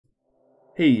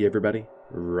Hey everybody,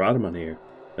 Rodamon here.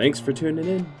 Thanks for tuning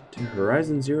in to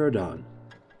Horizon Zero Dawn,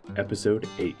 Episode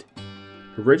 8.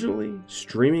 Originally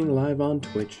streaming live on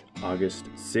Twitch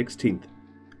August 16th.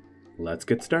 Let's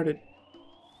get started.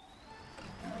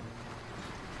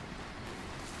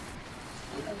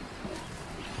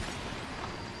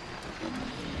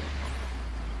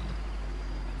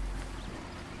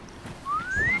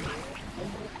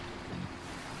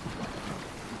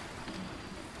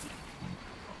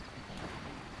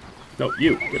 No,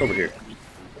 you, get over here.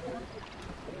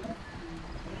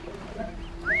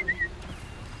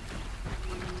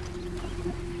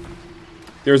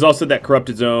 There's also that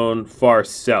corrupted zone far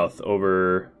south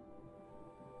over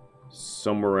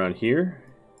somewhere around here.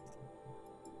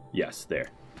 Yes,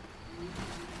 there.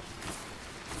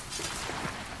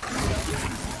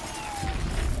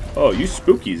 Oh, you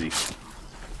spook easy.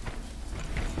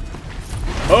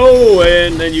 Oh,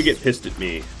 and then you get pissed at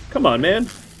me. Come on, man.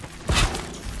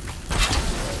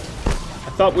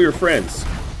 I thought we were friends.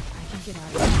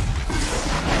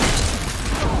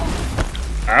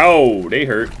 Ow, they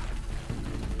hurt.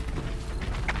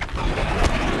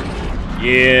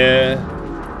 Yeah.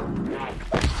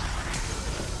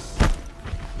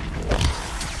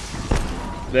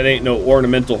 That ain't no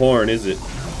ornamental horn, is it?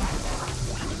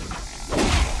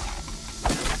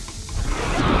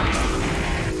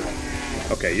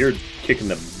 Okay, you're kicking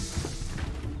the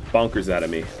bonkers out of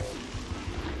me.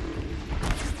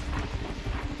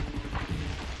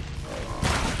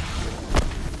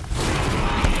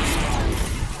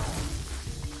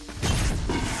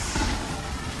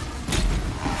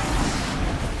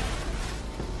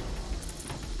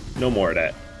 No more of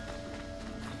that.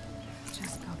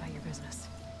 Just go about your business.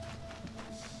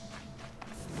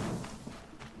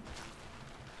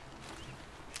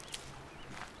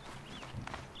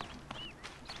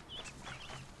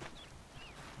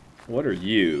 What are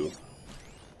you?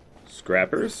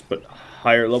 Scrappers, but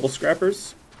higher level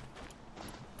scrappers?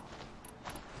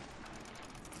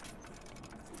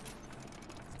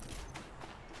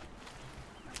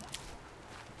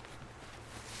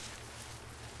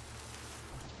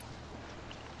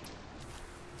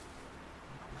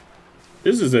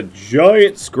 This is a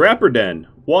giant scrapper den.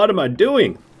 What am I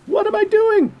doing? What am I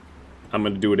doing? I'm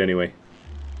gonna do it anyway.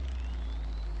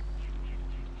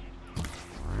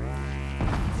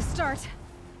 To start.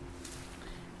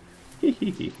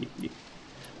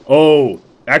 Oh,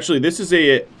 actually, this is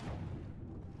a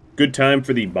good time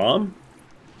for the bomb,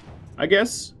 I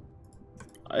guess.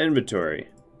 Inventory.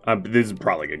 This is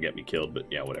probably gonna get me killed, but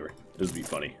yeah, whatever. This would be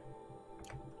funny.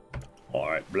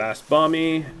 Alright, blast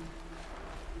bomby.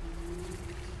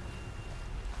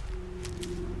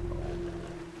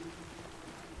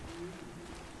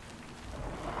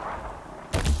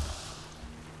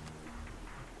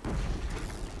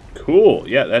 Cool.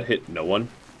 Yeah, that hit no one.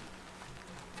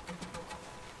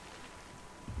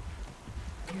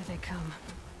 Here they come.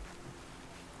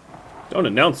 Don't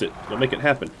announce it. Don't make it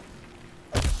happen.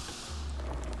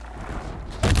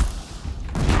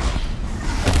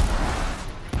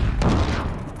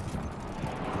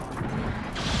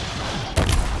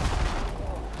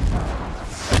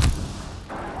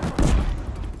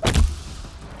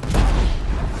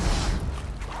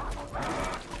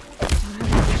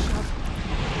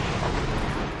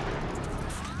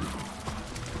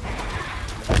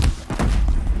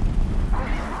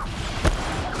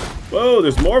 Whoa,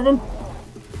 there's more of them?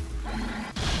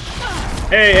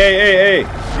 Hey, hey, hey,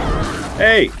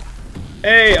 hey. Hey.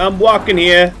 Hey, I'm walking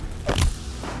here.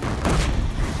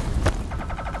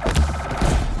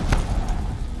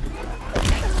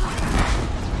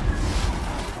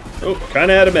 Oh,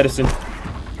 kinda out of medicine.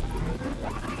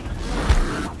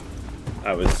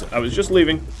 I was just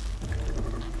leaving.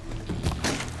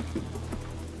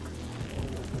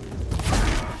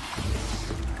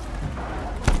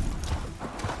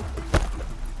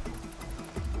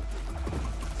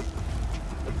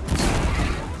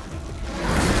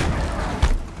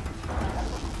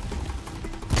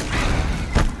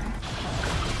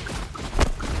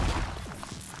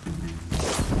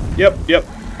 Yep,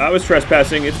 I was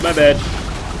trespassing, it's my bad.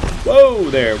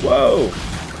 Whoa there, whoa!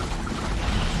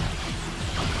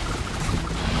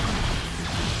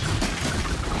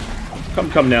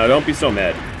 Come now, don't be so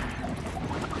mad.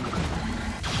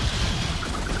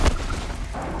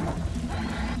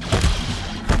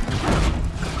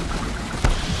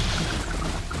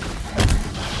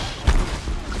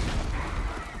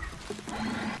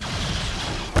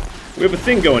 We have a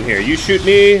thing going here. You shoot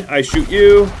me, I shoot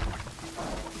you.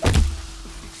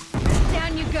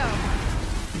 Down you go.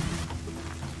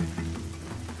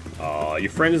 Your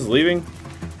friend is leaving?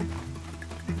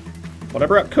 But I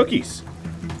brought cookies.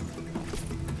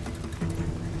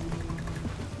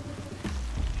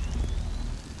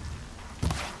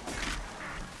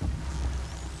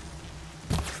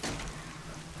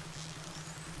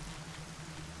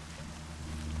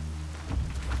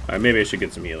 Alright, maybe I should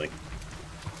get some healing.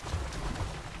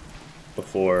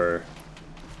 Before...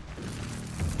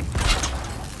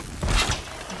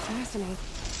 Fascinating.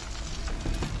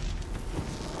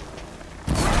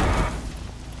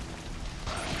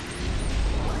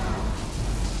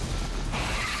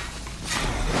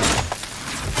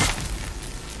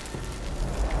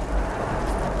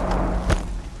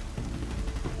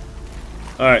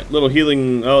 Alright, little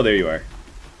healing. Oh, there you are.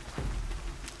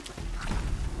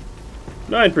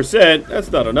 9%? That's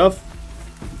not enough.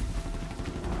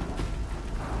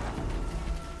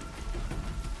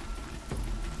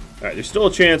 Alright, there's still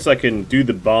a chance I can do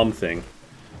the bomb thing.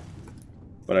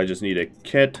 But I just need to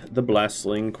get the blast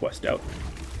sling quest out.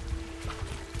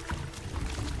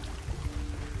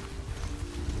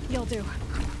 You'll do.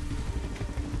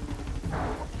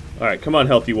 Alright, come on,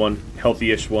 healthy one.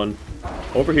 Healthy-ish one.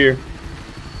 Over here.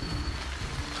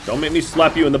 Don't make me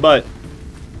slap you in the butt.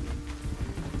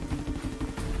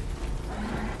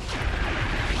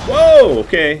 Whoa,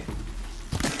 okay.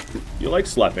 You like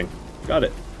slapping. Got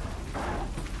it.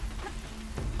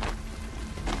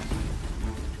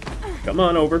 Come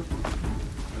on over.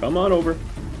 Come on over.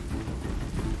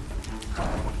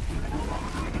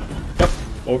 Yep,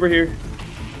 over here.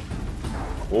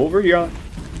 Over here.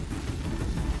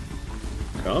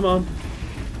 Come on.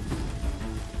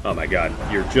 Oh my god,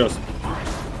 you're just...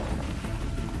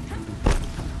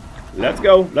 Let's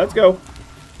go, let's go.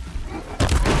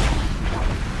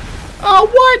 Oh,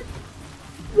 what?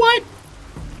 What?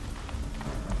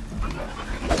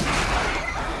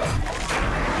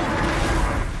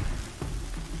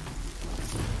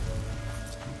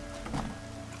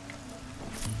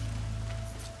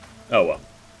 Oh well.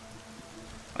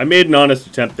 I made an honest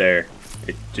attempt there.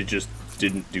 It just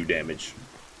didn't do damage.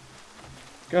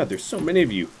 God, there's so many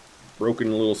of you.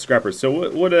 Broken little scrappers. So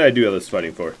what did I do all this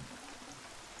fighting for?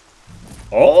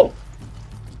 Oh!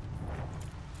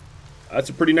 That's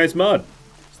a pretty nice mod.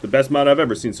 It's the best mod I've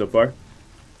ever seen so far.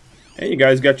 Hey, you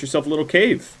guys got yourself a little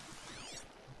cave.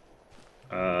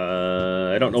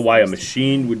 I don't know why a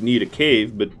machine would need a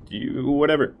cave, but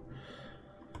whatever.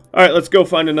 Alright, let's go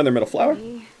find another metal flower.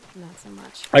 Not so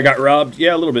much. I got robbed.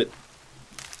 Yeah, a little bit.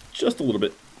 Just a little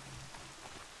bit.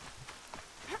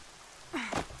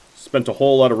 Spent a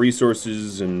whole lot of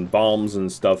resources and bombs and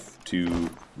stuff to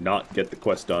not get the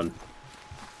quest done.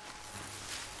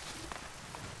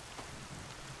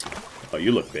 Oh,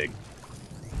 you look big.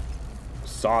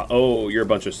 Oh, you're a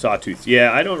bunch of sawtooths.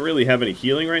 Yeah, I don't really have any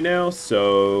healing right now,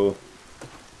 so...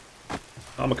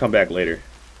 I'm gonna come back later.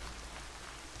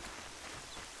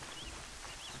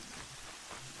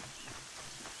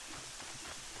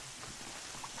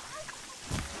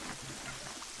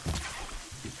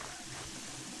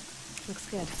 Looks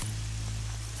good.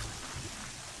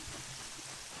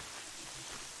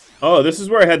 Oh, this is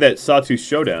where I had that sawtooth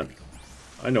showdown.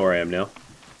 I know where I am now.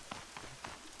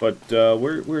 But,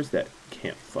 where's that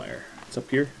campfire? It's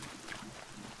up here.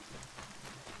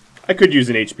 I could use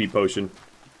an HP potion.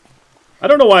 I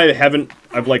don't know why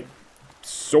I've like,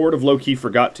 sort of low-key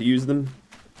forgot to use them.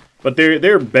 But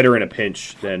they're better in a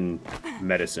pinch than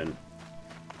medicine.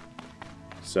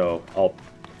 So, I'll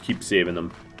keep saving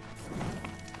them.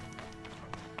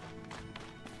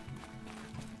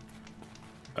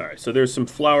 Alright, so there's some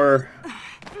flower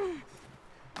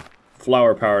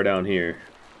power down here.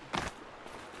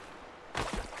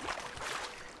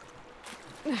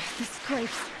 This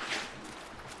scrapes.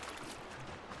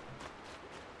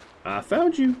 I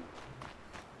found you.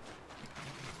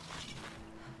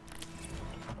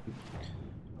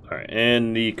 Alright,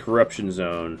 and the corruption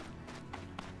zone.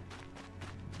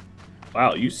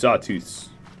 Wow, you sawtooths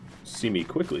see me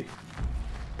quickly.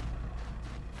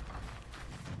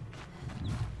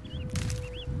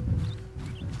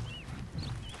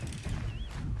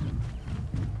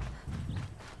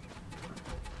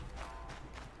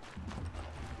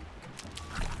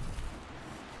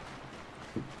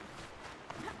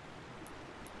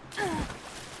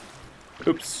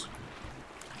 Oops.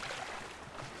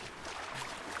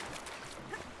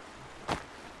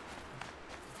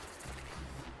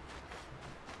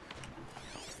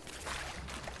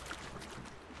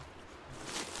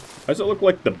 Why does it look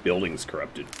like the building's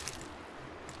corrupted?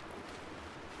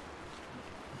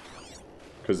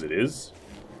 Because it is?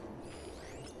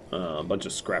 A bunch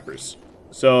of scrappers.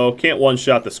 So, can't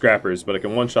one-shot the scrappers, but I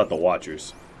can one-shot the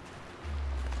watchers.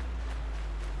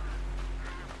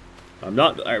 I'm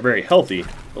not very healthy,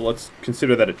 but let's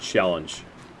consider that a challenge.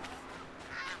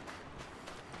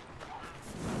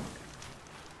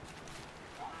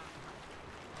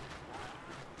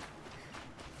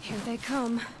 Here they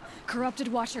come. Corrupted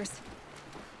watchers.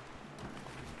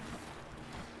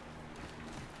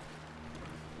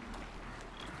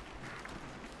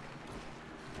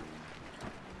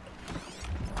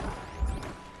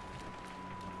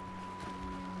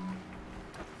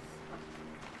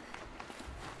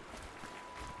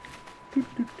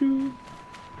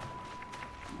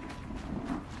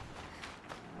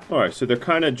 Alright, so they're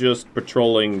kind of just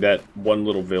patrolling that one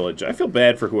little village. I feel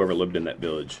bad for whoever lived in that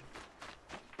village.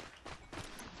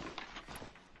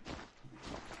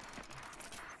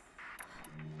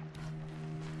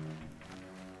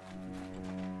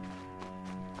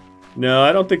 No,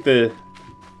 I don't think the...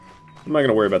 I'm not going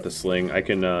to worry about the sling. I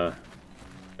can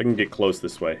get close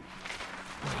this way.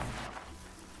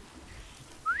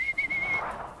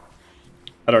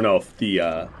 I don't know if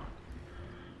the...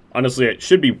 Honestly, it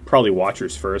should be probably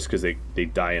watchers first, because they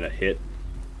die in a hit.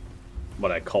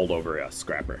 But I called over a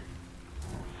scrapper.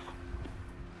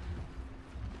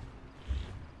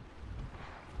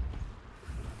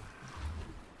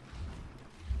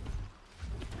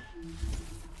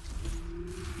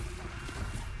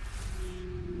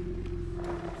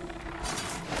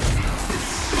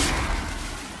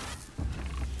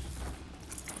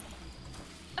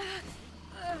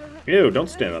 Ew, don't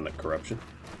stand on that corruption.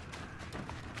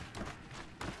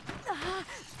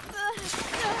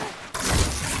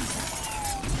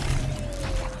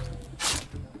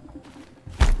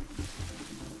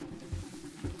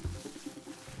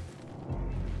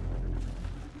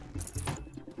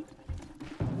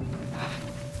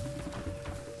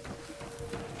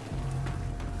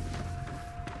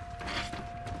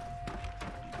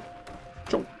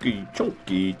 Chunky,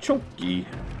 chunky, chunky.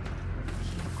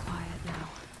 Quiet now.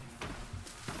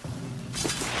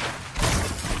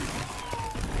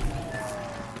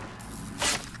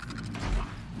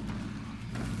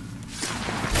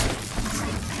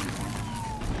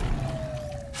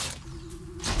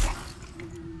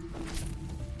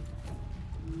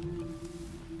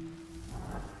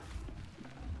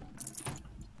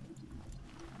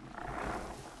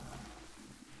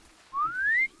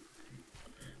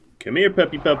 Come here,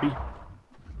 puppy puppy.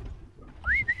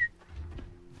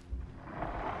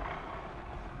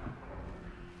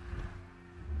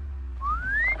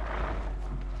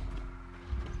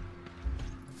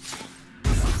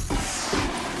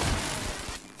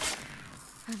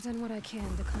 I've done what I can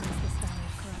to cleanse this valley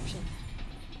of corruption.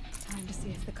 Time to see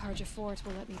if the Karja fort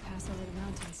will let me pass over the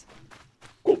mountains.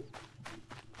 Cool.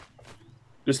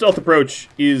 The stealth approach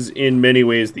is in many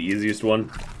ways the easiest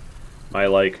one.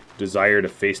 My desire to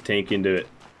face tank into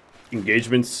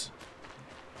engagements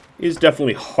is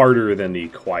definitely harder than the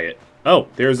quiet. Oh,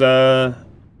 there's a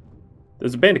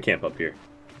bandit camp up here.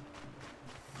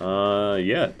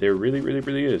 Yeah, there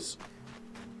really is.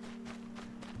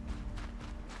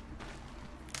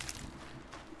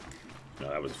 No,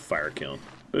 that was a fire kiln.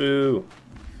 Boo.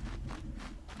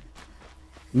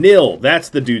 Nil, that's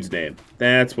the dude's name.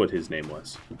 That's what his name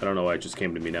was. I don't know why it just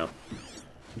came to me now.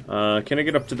 Can I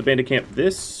get up to the bandit camp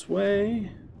this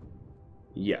way?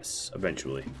 Yes,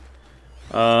 eventually.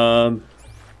 What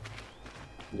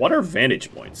are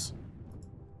vantage points?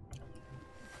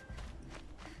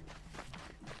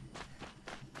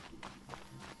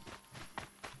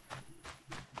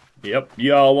 Yep,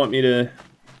 y'all want me to...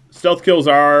 Stealth kills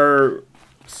are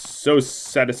so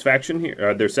satisfaction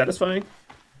here. They're satisfying?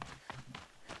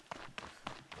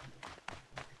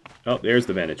 Oh, there's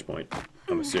the vantage point,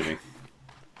 I'm assuming.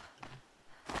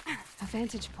 A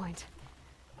vantage point.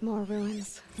 More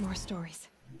ruins, more stories.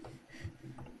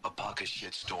 A pocket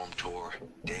shitstorm tour,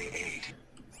 day 8.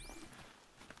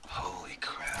 Holy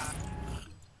crap.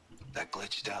 That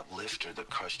glitched out lifter that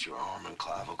crushed your arm and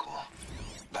clavicle.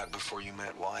 Back before you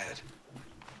met Wyatt.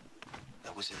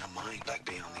 That was in a mine back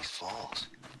beyond these falls.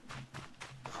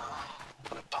 Oh,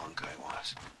 what a punk I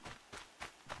was.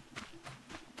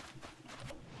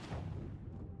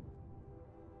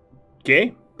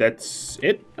 Okay, that's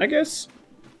it, I guess.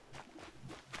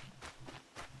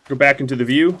 Go back into the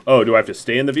view. Oh, do I have to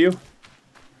stay in the view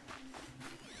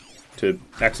to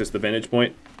access the vantage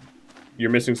point? You're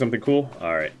missing something cool?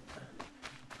 Alright.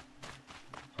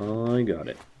 I got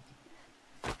it.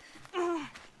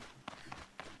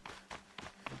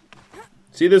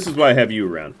 See, this is why I have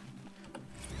you around.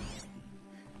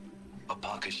 A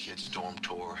pocket shitstorm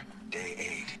tour, day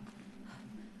 8.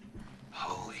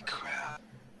 Holy crap.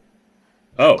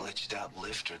 Oh. Glitched out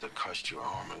lifter that crushed your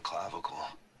arm and clavicle.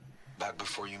 Back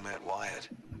before you met Wyatt.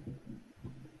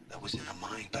 That was in a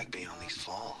mine back beyond these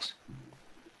falls.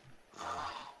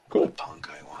 Oh, cool. What a punk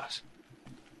I was.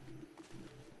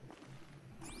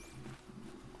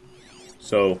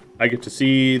 So, I get to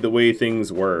see the way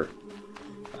things were.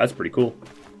 That's pretty cool.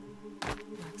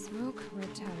 Black smoke,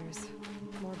 red tatters.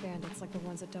 More bandits like the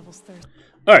ones at Devil's Thirst.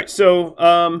 Alright, so,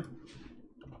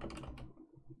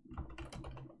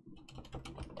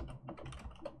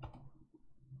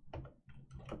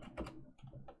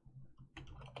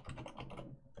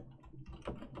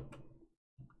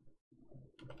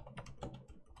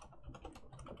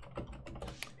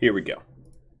 Here we go.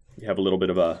 We have a little bit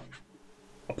of a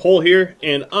poll here,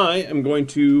 and I am going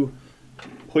to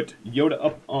put Yoda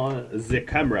up on the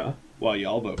camera while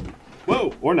y'all vote.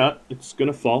 Whoa, or not. It's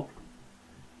gonna fall.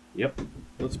 Yep.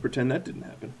 Let's pretend that didn't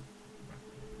happen.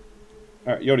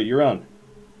 Alright, Yoda, you're on.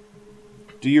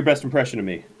 Do your best impression of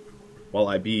me while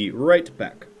I be right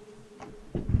back.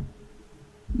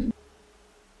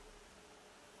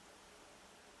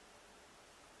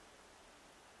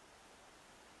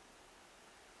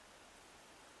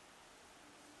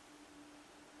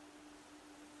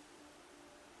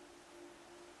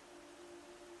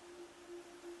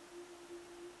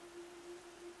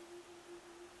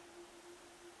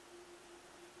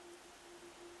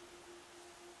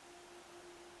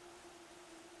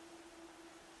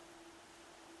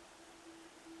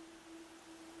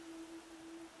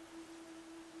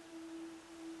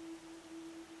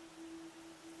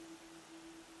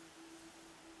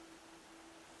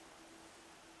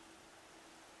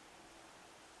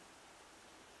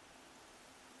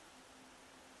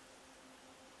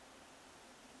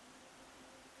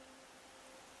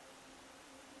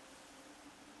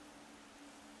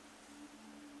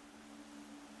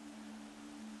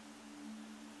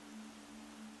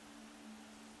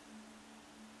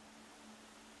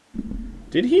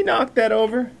 Did he knock that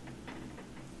over?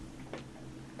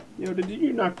 Yoda, did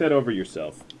you knock that over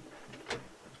yourself?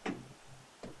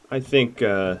 I think,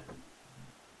 it's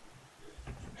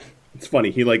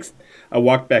funny, he likes, I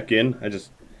walked back in,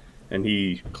 and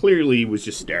he clearly was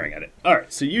just staring at it.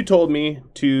 Alright, so you told me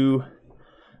to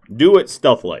do it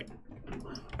stealth-like.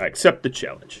 I accept the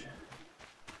challenge.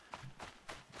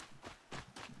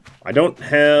 I don't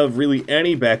have really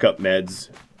any backup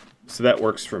meds, so that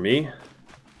works for me.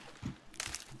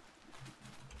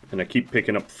 And I keep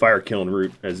picking up fire killing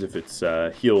root as if it's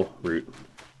heal root.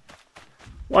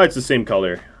 Why it's the same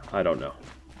color, I don't know.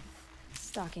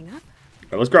 Stocking up.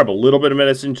 Alright, let's grab a little bit of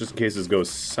medicine just in case this goes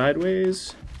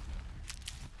sideways.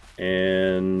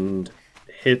 And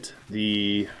hit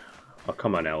the... Oh,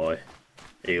 come on, Aloy,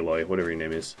 whatever your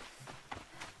name is.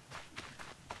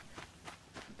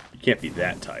 You can't be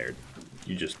that tired.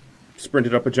 You just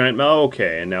sprinted up a giant mountain.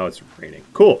 Okay, and now it's raining.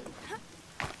 Cool.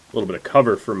 A little bit of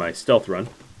cover for my stealth run.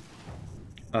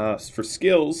 For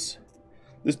skills,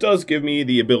 this does give me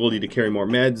the ability to carry more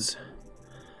meds,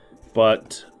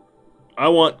 but I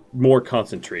want more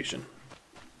concentration.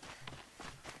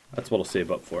 That's what I'll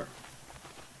save up for.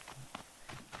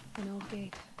 An old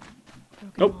gate.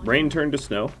 Nope, rain turned to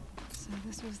snow. So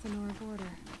this was the Nora border.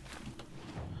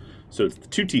 So it's the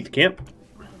Two Teeth Camp.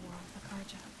 The wall of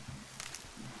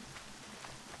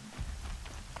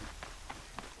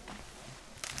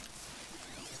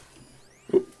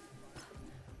the Karja.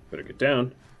 Better get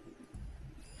down.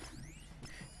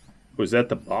 Was that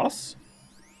the boss?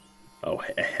 Oh,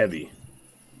 a heavy.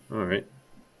 Alright.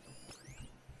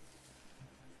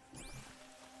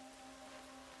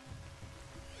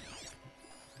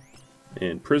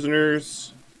 And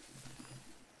prisoners.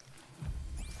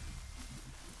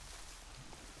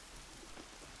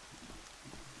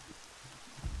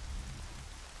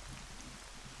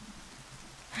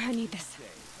 I need this.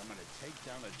 I'm gonna take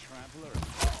down a traveler.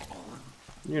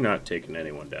 You're not taking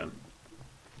anyone down.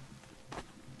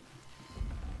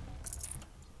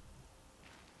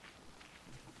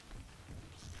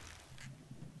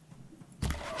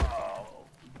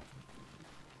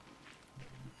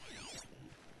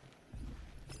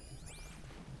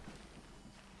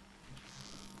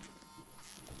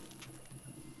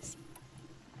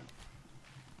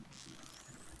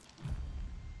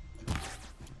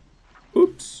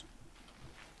 Oops.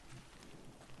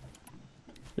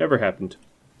 Never happened.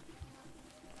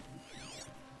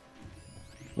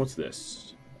 What's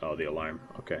this? Oh, the alarm.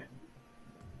 Okay.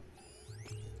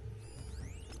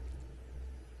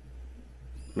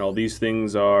 And all these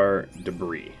things are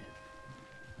debris.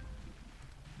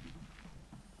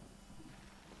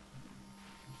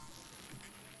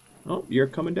 Oh, you're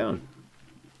coming down.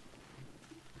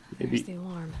 There's the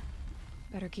alarm.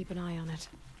 Better keep an eye on it.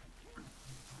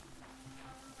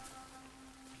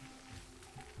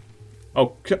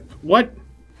 Oh, what?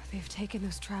 They've taken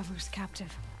those travelers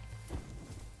captive.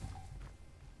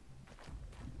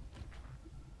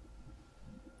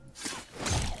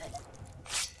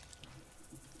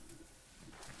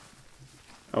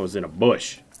 I was in a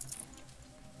bush.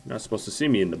 You're not supposed to see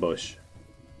me in the bush.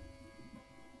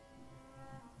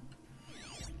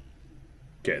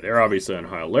 Okay, they're obviously on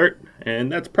high alert, and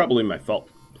that's probably my fault.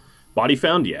 Body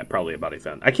found? Yeah, probably a body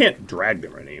found. I can't drag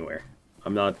them anywhere.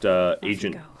 I'm not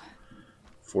Agent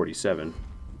 47.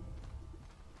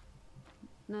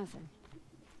 Nothing.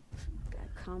 Gotta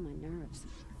calm my nerves.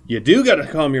 You do gotta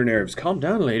calm your nerves. Calm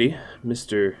down, lady.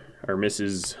 Mr. or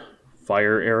Mrs.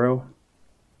 Fire Arrow.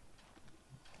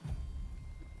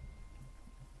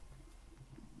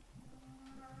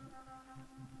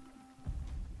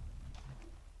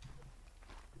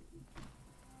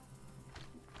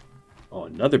 Oh,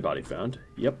 another body found.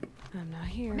 Yep. I'm not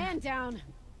here. Man down.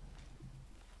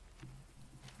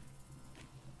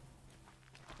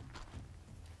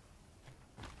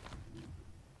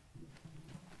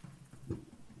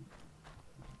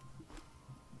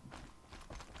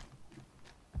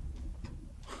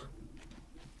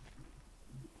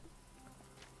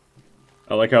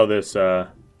 I like how this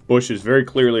bush is very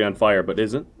clearly on fire, but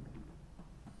isn't.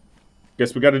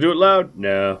 Guess we gotta do it loud?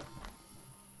 No.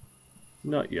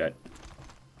 Not yet.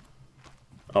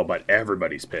 Oh, but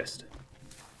everybody's pissed.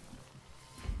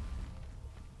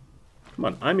 Come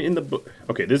on, I'm in the bush.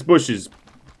 Okay, this bush is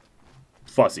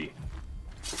fussy.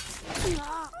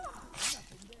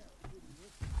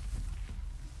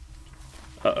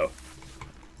 Uh-oh.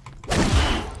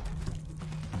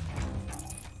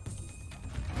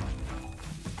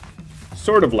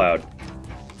 Sort of loud.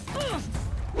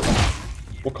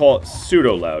 We'll call it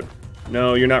pseudo loud.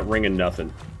 No, you're not ringing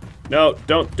nothing. No,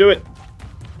 don't do it.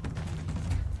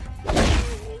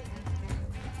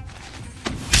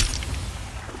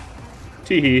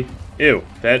 Teehee. Ew,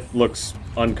 that looks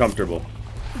uncomfortable.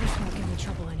 This won't give me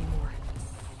trouble anymore.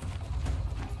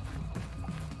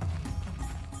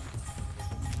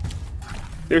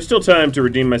 There's still time to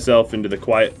redeem myself into the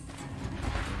quiet.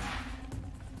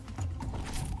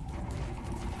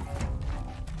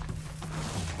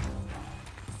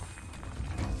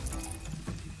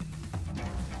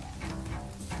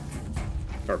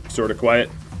 Or sort of quiet.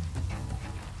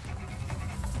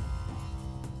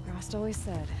 Rost always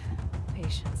said,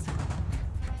 patience.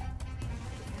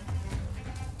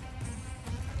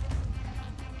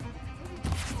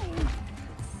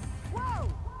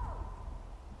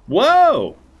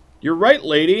 Whoa! You're right,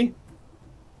 lady.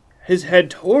 His head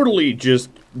totally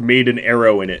just made an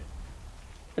arrow in it.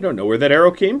 I don't know where that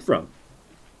arrow came from.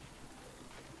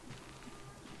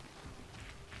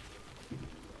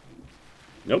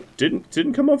 Nope,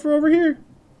 didn't come up from over here.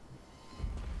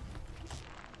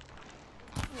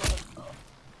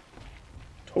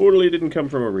 Totally didn't come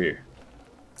from over here.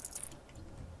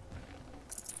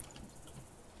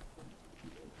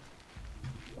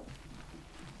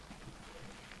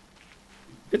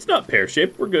 It's not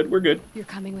pear-shaped. We're good, we're good. You're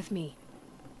coming with me.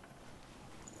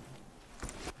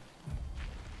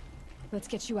 Let's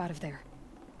get you out of there.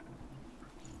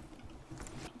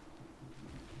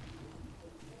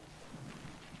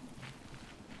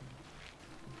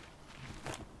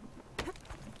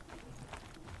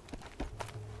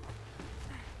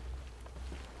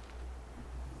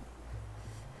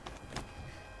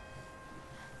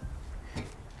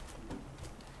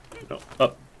 No,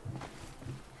 up.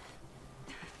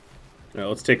 Now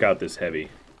let's take out this heavy.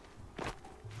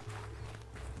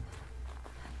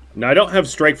 Now I don't have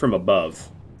strike from above,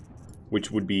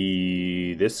 which would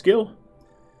be this skill,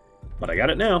 but I got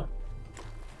it now.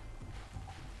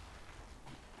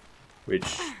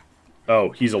 Which, oh,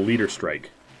 he's a leader strike.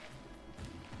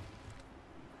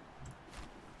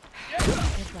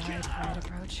 Goodbye, quiet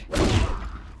approach.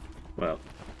 Well.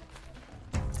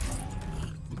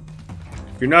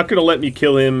 If you're not gonna let me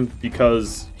kill him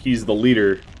because he's the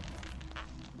leader,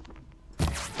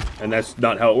 and that's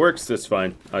not how it works, that's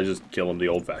fine. I just kill him the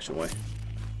old-fashioned way.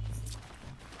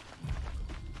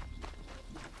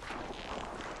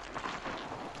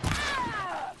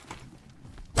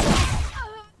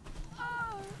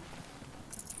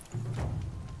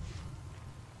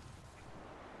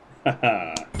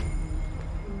 Haha.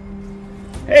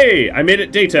 Hey, I made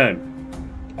it daytime.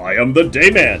 I am the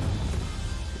Dayman.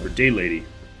 Or Day Lady.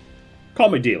 Call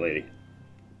me Day Lady.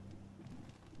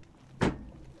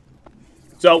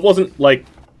 So it wasn't, like,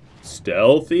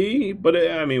 stealthy, but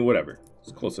I mean, whatever.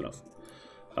 It's close enough.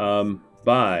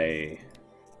 Bye.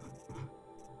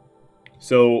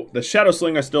 So, the Shadow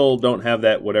Sling, I still don't have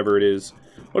that, whatever it is.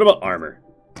 What about armor?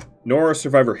 Nora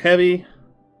Survivor Heavy.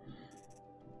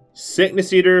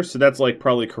 Sickness Eater, so that's, like,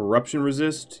 probably Corruption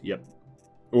Resist. Yep.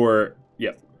 Or,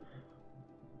 yep.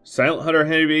 Silent Hunter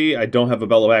Heavy, I don't have a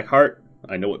Bellowback Heart.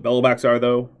 I know what Bellowbacks are,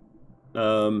 though.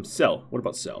 Cell. What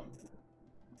about Cell?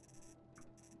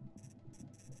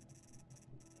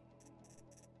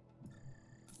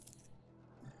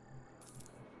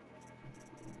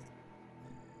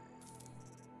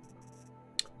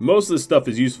 Most of this stuff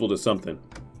is useful to something.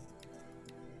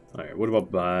 Alright, what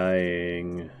about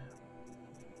buying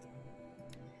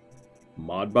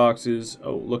mod boxes?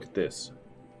 Oh, look at this.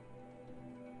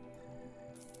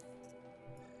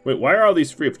 Wait, why are all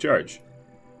these free of charge?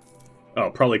 Oh,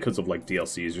 probably because of, like,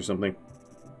 DLCs or something.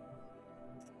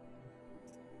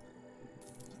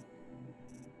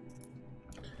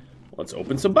 Let's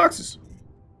open some boxes.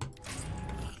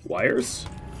 Wires.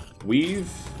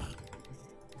 Weave.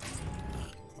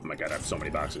 Oh my god, I have so many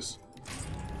boxes.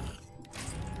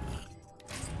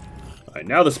 Alright,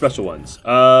 now the special ones.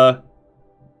 A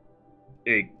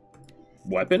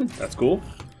weapon. That's cool.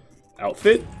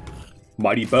 Outfit.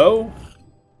 Mighty bow.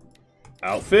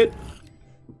 Outfit.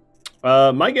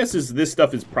 My guess is this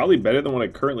stuff is probably better than what I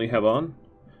currently have on.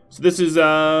 So this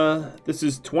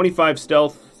is 25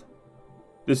 stealth.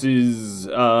 This is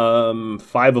 5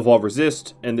 evolve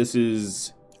resist, and this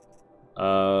is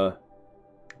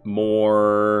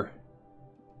more.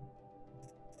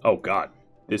 Oh god,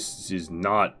 this is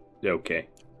not okay.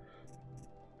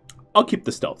 I'll keep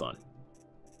the stealth on.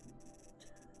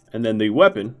 And then the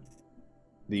weapon,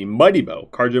 the mighty bow,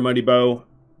 Carja mighty bow,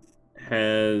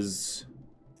 has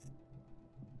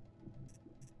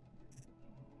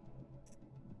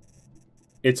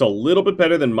it's a little bit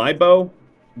better than my bow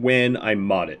when I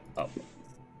mod it up.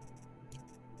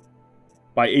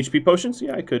 Buy HP potions?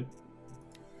 Yeah, I could.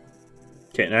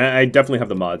 Okay, and I definitely have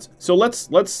the mods. So let's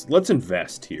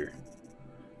invest here.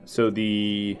 So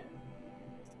the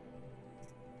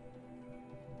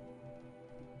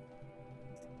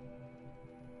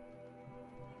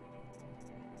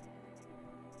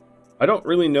I don't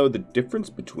really know the difference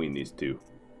between these two,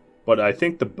 but I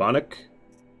think the Bionic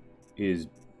is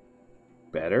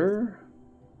better?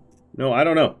 No, I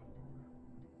don't know.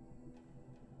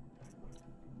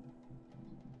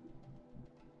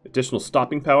 Additional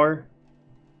stopping power.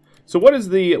 So what is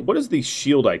the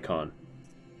shield icon?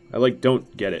 I like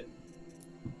don't get it.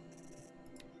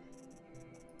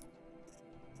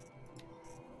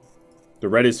 The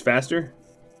red is faster?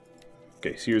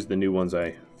 Okay, so here's the new ones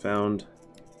I found.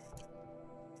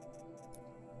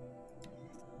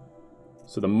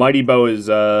 So the mighty bow is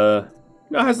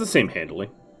no, it has the same handling.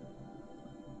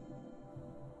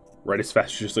 Right is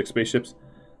faster, just like spaceships.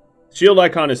 Shield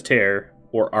icon is tear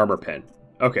or armor pen.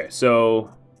 Okay,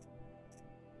 so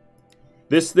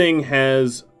this thing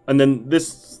has, and then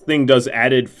this thing does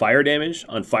added fire damage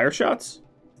on fire shots.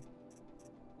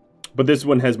 But this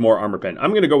one has more armor pen.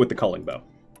 I'm gonna go with the culling bow,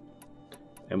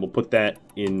 and we'll put that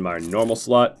in my normal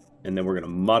slot, and then we're gonna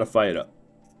modify it up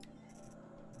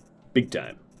big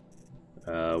time.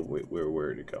 Wait,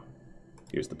 where did it go?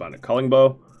 Here's the Bionic culling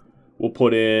bow. We'll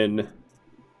put in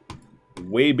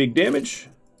way big damage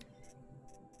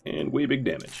and way big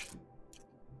damage.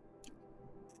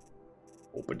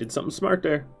 Hope I did something smart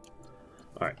there.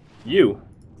 Alright, you,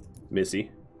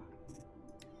 Missy.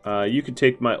 You could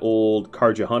take my old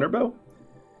Carja Hunter bow.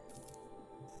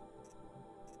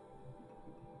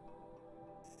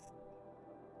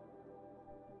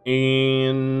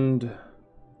 And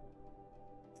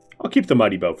I'll keep the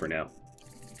mighty bow for now.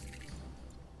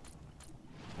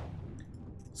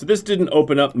 So this didn't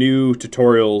open up new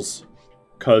tutorials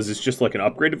because it's just like an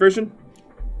upgraded version.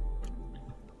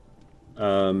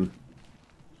 Alright,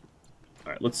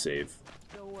 let's save.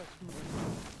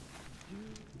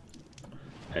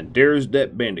 And there's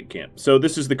that bandit camp. So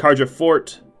this is the Carja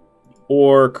Fort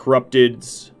or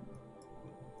Corrupted's.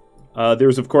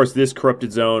 There's of course this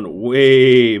corrupted zone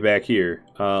way back here.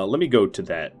 Let me go to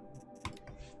that.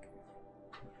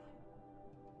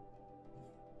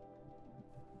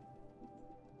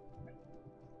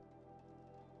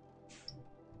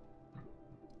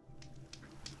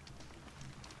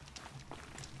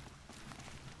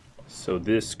 So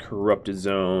this corrupted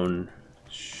zone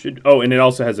should... Oh, and it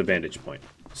also has a vantage point.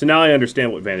 So now I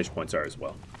understand what vantage points are as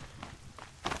well.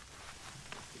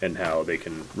 And how they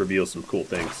can reveal some cool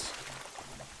things.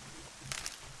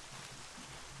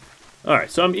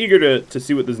 Alright, so I'm eager to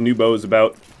see what this new bow is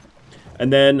about.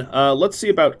 And then let's see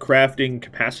about crafting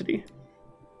capacity.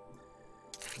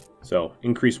 So,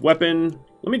 increase weapon.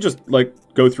 Let me just, like,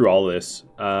 go through all this.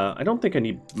 I don't think I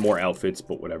need more outfits,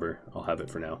 but whatever. I'll have it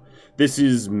for now. This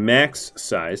is max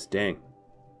size. Dang.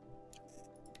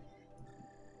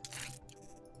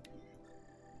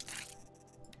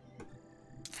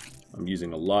 I'm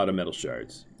using a lot of metal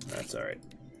shards. That's alright.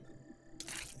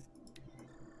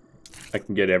 I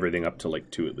can get everything up to, like,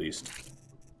 2 at least.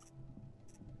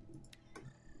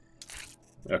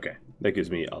 Okay. That gives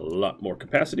me a lot more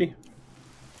capacity.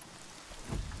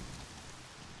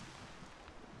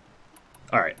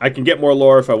 Alright, I can get more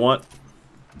lore if I want.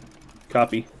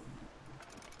 Copy.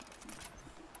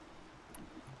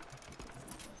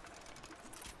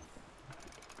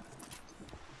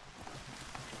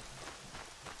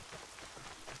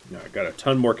 Now I got a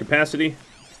ton more capacity.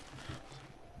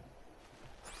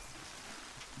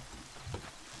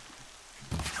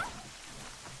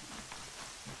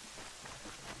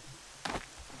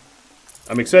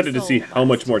 I'm excited to see how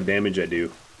much more damage I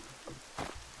do.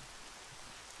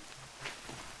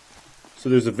 So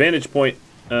there's a vantage point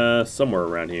somewhere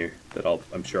around here that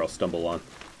I'm sure I'll stumble on.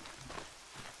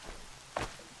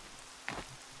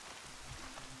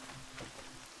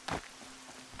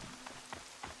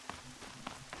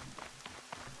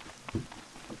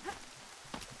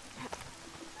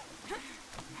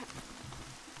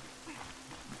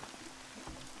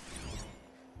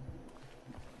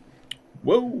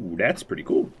 Whoa, that's pretty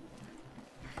cool.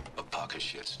 A pocket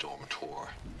shitstorm tour,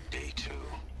 day 2.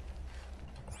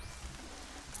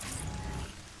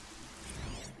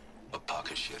 A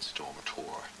pocket shitstorm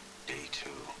tour, day 2.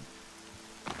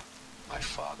 My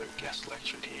father guest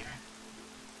lectured here.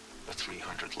 A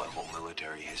 300-level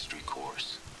military history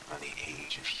course on the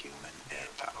age of human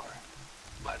manpower.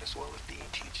 Might as well have been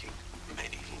teaching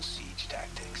medieval siege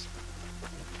tactics.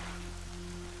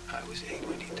 I was 8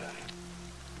 when he died.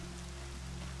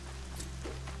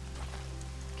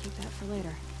 Keep that for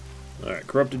later. Alright,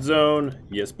 corrupted zone.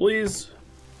 Yes, please.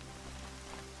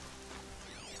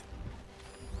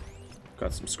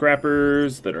 Got some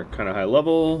scrappers that are kind of high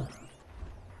level.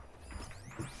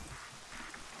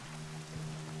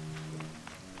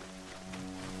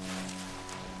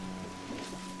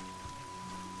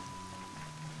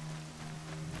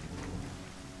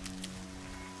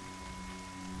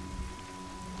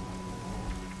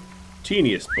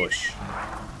 Teeniest bush.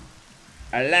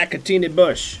 I like a teeny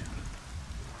bush.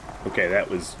 Okay, that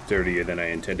was dirtier than I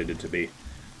intended it to be.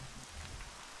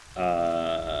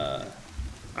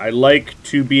 I like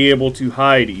to be able to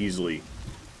hide easily.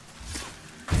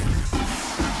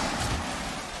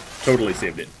 Totally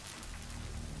saved it.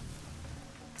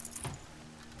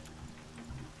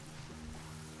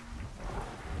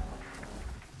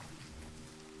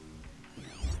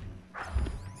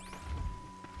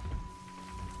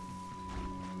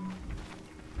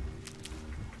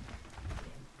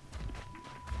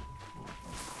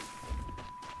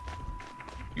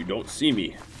 You don't see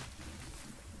me.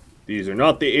 These are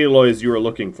not the alloys you are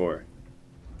looking for.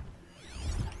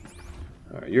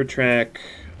 Alright, your track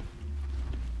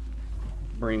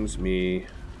brings me...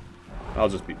 I'll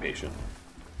just be patient.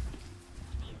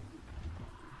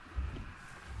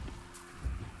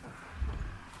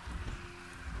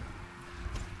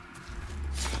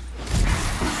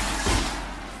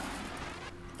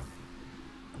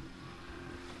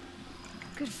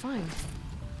 Good find.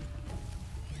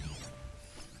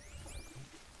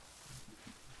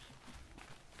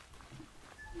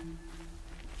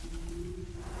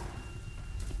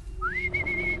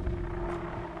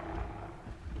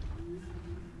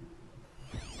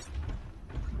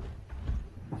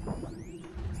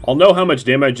 I'll know how much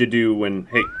damage you do when...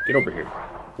 Hey, get over here.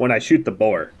 When I shoot the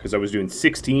boar. Because I was doing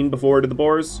 16 before to the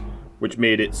boars. Which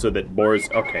made it so that boars...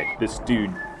 Okay, this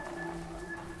dude...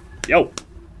 Yo!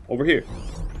 Over here.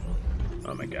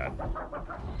 Oh my god.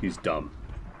 He's dumb.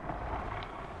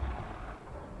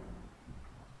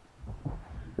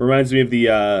 Reminds me of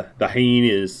the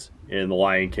hyenas in The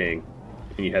Lion King.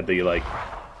 And you had the, like...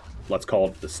 Let's call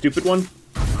it the stupid one.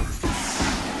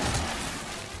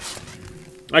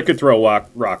 I could throw a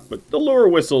rock, but the lure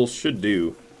whistle should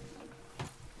do.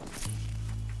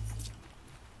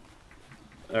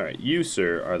 Alright, you,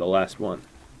 sir, are the last one.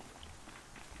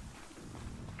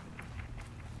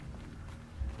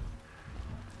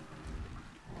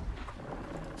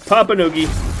 Papa Noogie.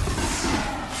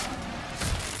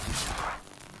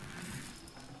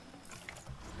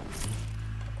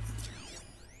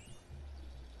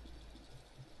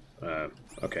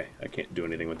 Okay, I can't do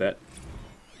anything with that.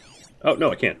 Oh,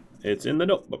 no, I can't. It's in the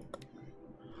notebook.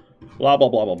 Blah, blah,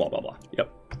 blah, blah, blah, blah, blah.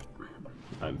 Yep.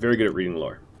 I'm very good at reading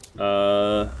lore.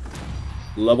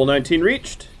 Level 19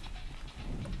 reached.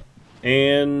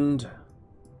 And...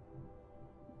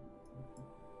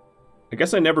 I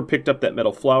guess I never picked up that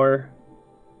metal flower.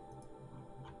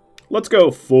 Let's go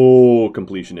full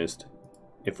completionist,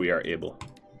 if we are able.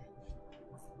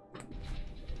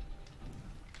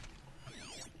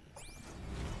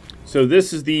 So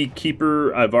this is the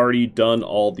keeper I've already done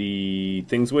all the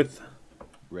things with.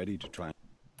 Ready to try?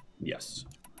 Yes.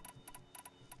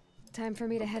 Time for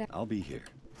me to head out. I'll be here.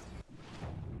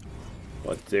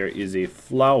 But there is a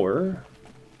flower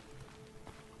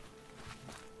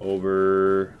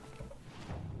over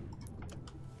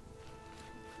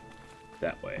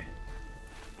that way.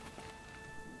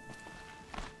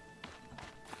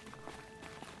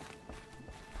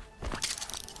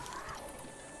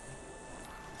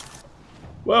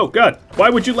 Whoa, God, why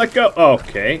would you let go?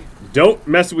 Okay, don't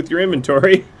mess with your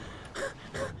inventory.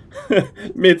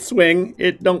 Mid-swing,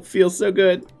 it don't feel so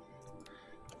good.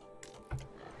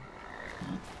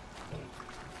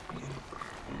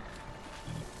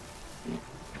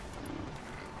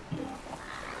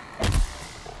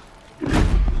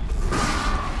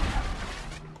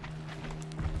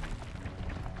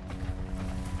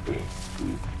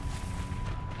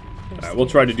 Alright, we'll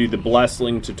try to do the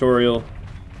blastling tutorial.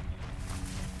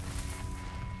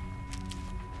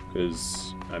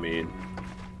 Because, I mean,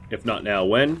 if not now,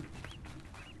 when?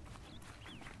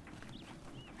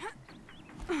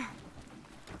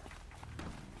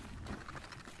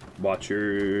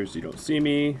 Watchers, you don't see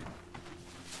me.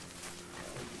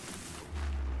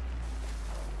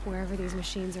 Wherever these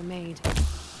machines are made, find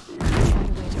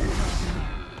a way to protect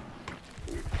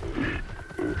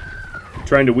them.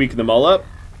 Trying to weaken them all up.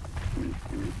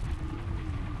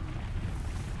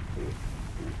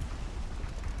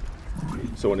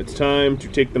 So when it's time to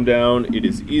take them down, it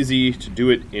is easy to do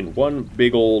it in one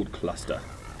big old cluster.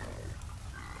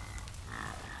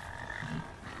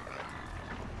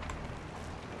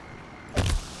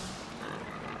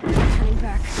 Turning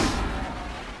back.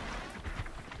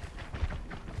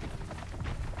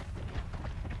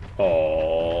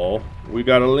 Oh, we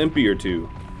got a limpy or two.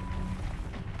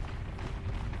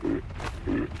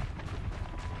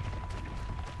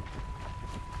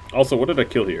 Also, what did I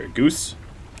kill here? A goose?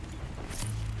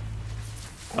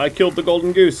 I killed the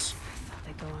golden goose. Thought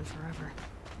they'd go on forever.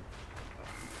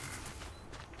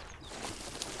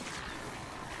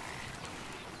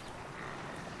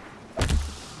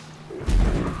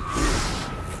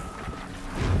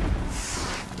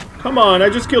 Come on, I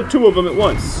just killed 2 of them at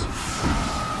once.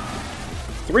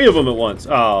 3 of them at once.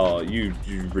 Oh, you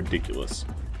ridiculous.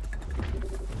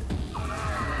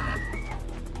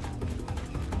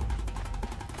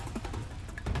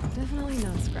 Definitely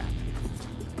no scrap.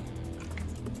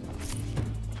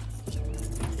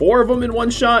 4 of them in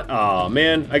one shot? Aw,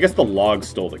 man. I guess the log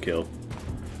stole the kill.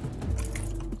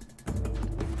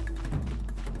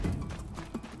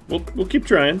 We'll keep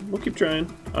trying. We'll keep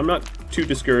trying. I'm not too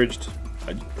discouraged.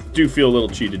 I do feel a little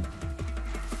cheated.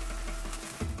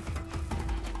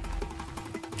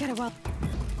 Get it well.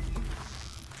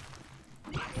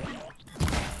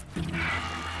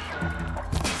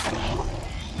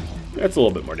 That's a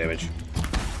little bit more damage.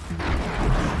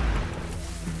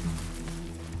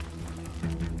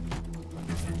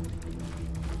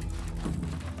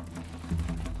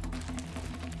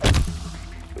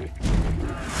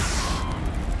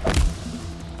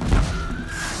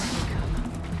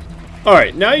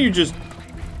 Alright, now you're just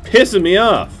pissing me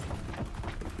off.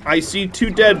 I see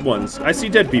 2 dead ones. I see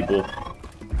dead people.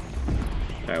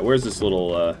 Alright, where's this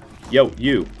little, yo,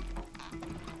 you.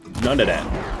 None of that.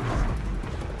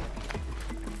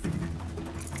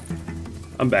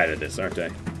 I'm bad at this, aren't I?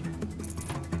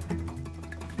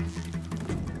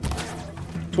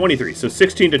 23. So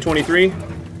 16 to 23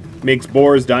 makes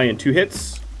boars die in 2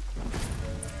 hits.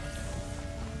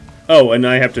 Oh, and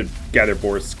I have to gather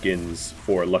boar skins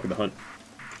for Luck of the Hunt.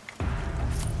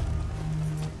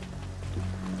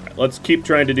 Right, let's keep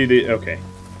trying to do the... Okay.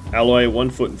 Alloy 1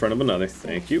 foot in front of another.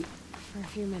 Thank you. For a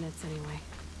few minutes, anyway.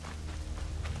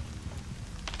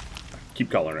 Keep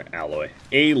calling her Alloy.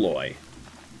 Aloy.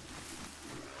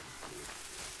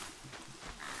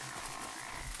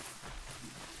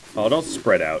 Oh, don't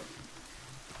spread out.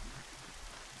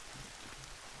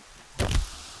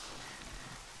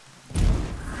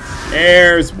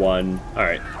 There's one.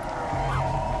 Alright.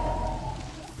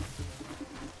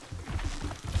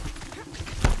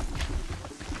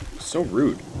 So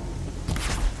rude.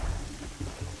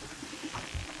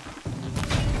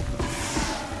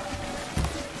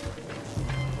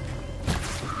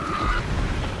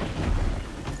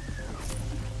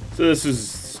 So this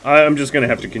is... I'm just going to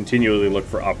have to continually look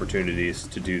for opportunities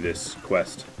to do this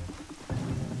quest.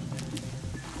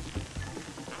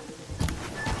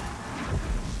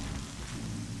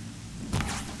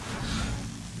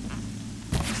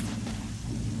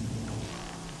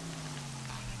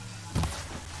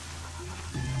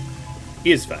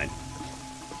 He is fine.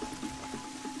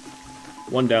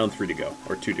 1 down, 3 to go.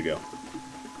 Or 2 to go.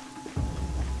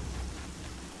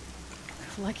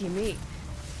 Lucky me.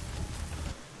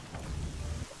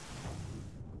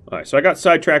 Alright, so I got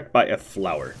sidetracked by a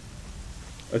flower.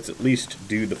 Let's at least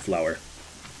do the flower.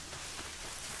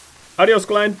 Adios,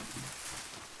 Klein.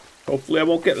 Hopefully I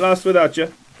won't get lost without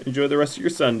you. Enjoy the rest of your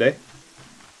Sunday.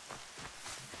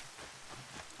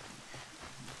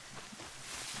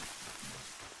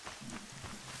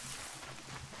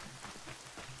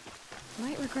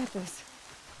 Might regret this.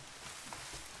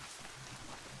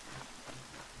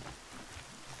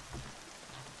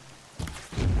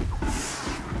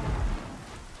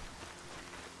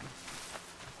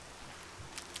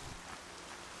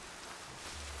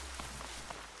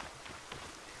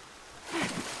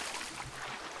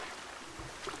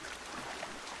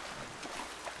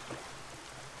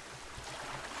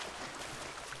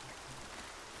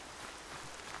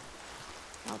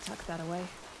 I'll tuck that away.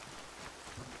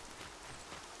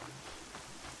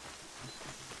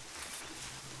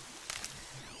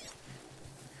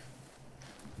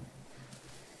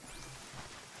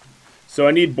 So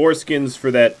I need boar skins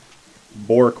for that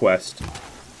boar quest.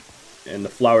 And the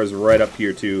flower's right up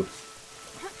here, too.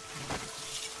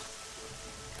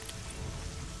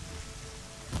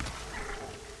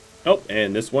 Oh,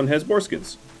 and this one has boar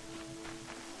skins.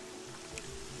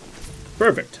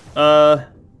 Perfect.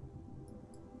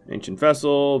 Ancient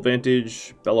Vessel,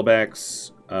 Vantage,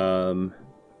 Bellowbacks,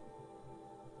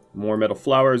 more metal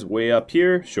flowers way up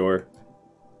here. Sure.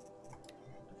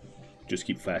 Just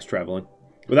keep fast traveling.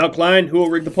 Without Klein, who will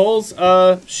rig the poles?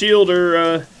 Shield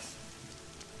or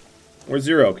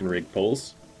Zero can rig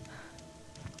poles.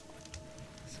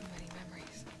 So many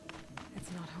memories.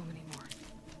 It's not home anymore.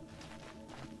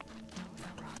 Not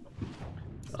without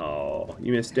Rob. Oh,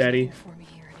 you miss Daddy? There's nothing for me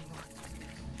here anymore.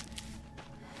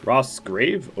 Ross's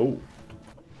grave? Oh,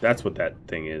 that's what that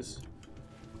thing is.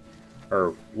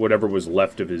 Or whatever was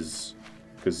left of his...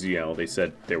 Because, you know, they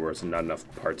said there was not enough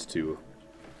parts to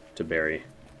bury.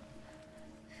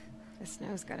 The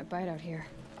snow's got a bite out here.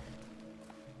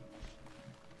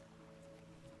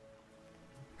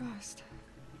 Rost.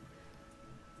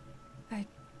 I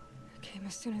came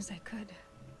as soon as I could.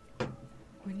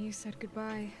 When you said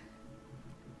goodbye,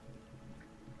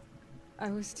 I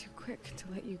was too quick to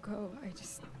let you go.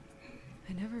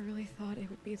 I never really thought it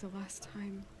would be the last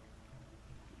time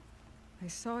I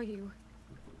saw you.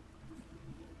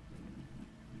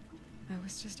 I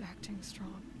was just acting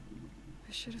strong.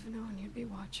 I should have known you'd be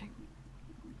watching.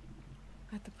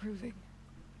 At the proving.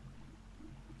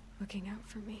 Looking out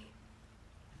for me.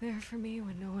 There for me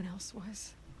when no one else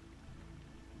was.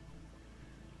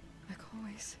 Like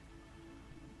always.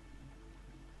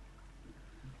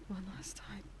 One last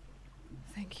time.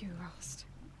 Thank you, Rost.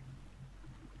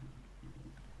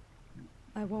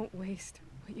 I won't waste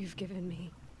what you've given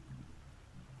me.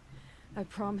 I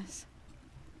promise.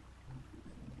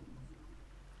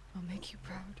 I'll make you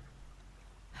proud.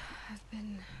 I've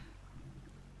been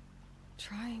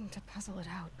trying to puzzle it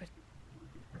out, but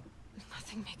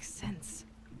nothing makes sense.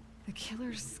 The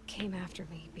killers came after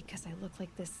me because I look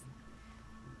like this...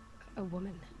 a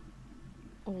woman.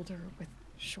 Older with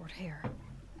short hair.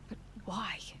 But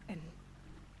why? And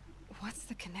what's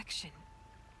the connection?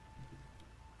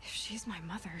 If she's my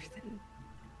mother, then...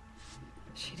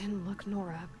 she didn't look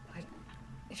Nora, but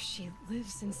if she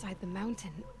lives inside the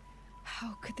mountain,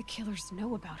 how could the killers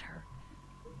know about her?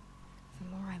 The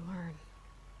more I learn,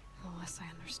 the less I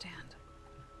understand.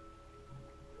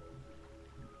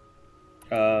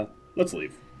 Let's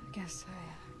leave. Guess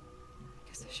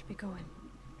I should be going.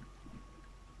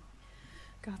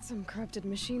 Got some corrupted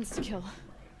machines to kill.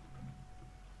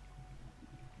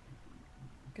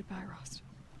 Goodbye, Rost.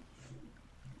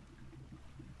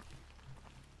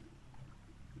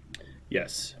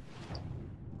 Yes.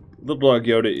 Little Dog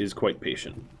Yoda is quite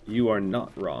patient. You are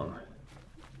not wrong.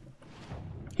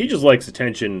 He just likes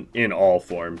attention in all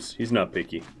forms. He's not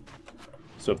picky.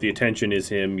 So if the attention is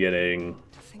him getting...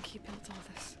 To think he built all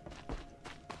this.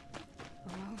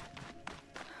 Alone.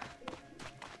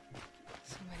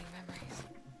 So many memories.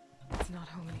 It's not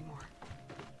home anymore.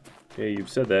 Okay, you've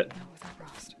said that. Not without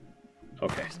Rost.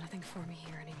 Okay. There's nothing for me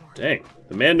here anymore. Dang.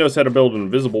 The man knows how to build an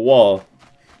invisible wall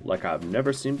like I've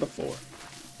never seen before.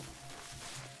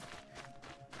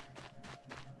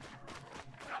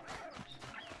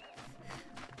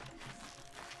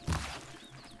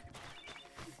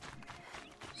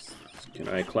 Can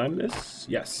I climb this?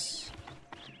 Yes.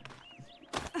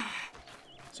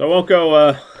 So I won't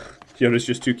go, Yoda's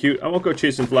just too cute. I won't go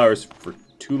chasing flowers for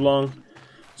too long.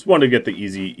 Just wanted to get the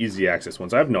easy access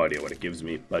ones. I have no idea what it gives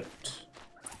me, but...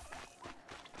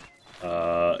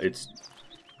 it's...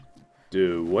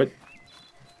 Dude, what?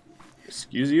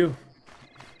 Excuse you?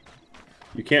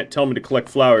 You can't tell me to collect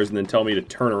flowers and then tell me to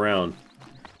turn around.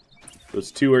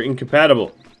 Those two are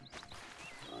incompatible.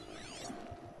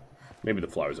 Maybe the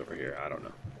flower's over here. I don't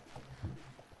know.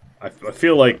 I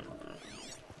feel like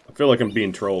I'm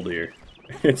being trolled here.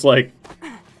 It's like,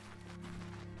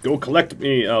 go collect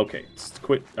me. Okay,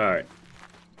 quit. All right.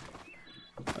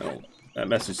 That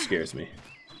message scares me.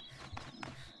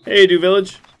 Hey, Do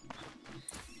Village.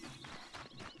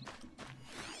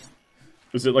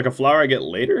 Is it like a flower I get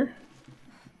later?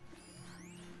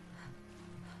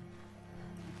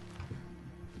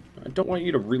 I don't want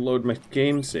you to reload my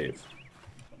game save.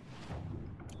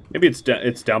 Maybe it's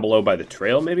down below by the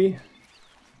trail, maybe?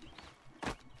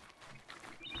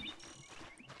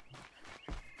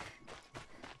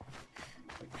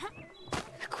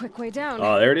 Quick way down.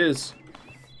 Oh, there it is.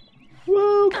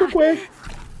 Whoa, quick way.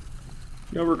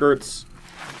 No regrets.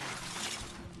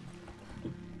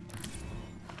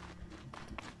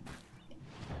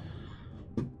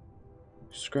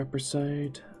 Scrapper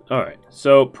site. Alright,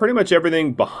 so pretty much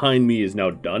everything behind me is now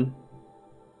done.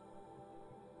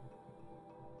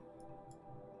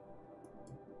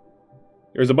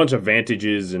 There's a bunch of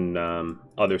vantages and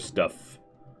other stuff.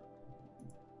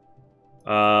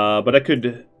 But I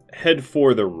could head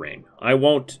for the ring. I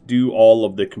won't do all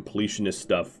of the completionist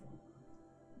stuff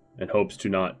in hopes to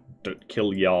not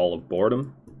kill y'all of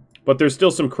boredom. But there's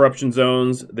still some corruption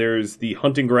zones. There's the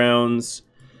hunting grounds.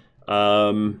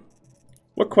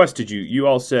 What quest did you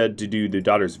all said to do the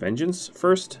Daughter's Vengeance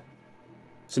first?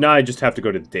 So now I just have to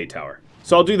go to the Day Tower.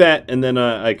 So I'll do that, and then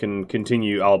I can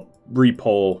continue. I'll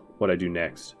re-poll what I do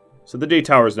next. So the Day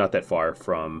Tower is not that far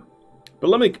from... But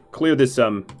let me clear this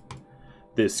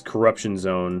this corruption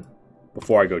zone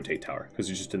before I go Day Tower, because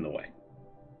it's just in the way.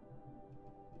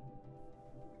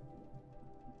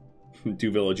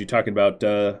 Do Village, you talking about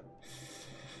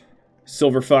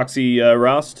Silver Foxy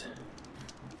Rost?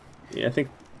 Yeah, I think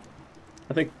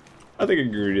I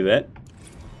agree to that.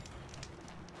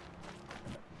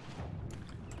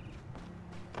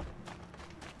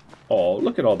 Oh,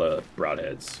 look at all the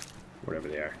broadheads, whatever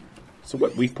they are. So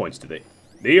what weak points do they?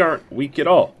 They aren't weak at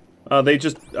all. They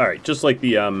just, alright, just like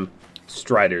the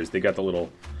Striders, they got the little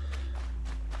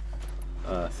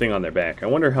thing on their back. I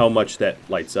wonder how much that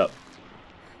lights up.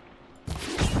 Go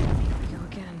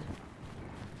again.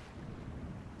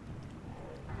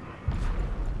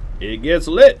 It gets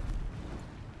lit.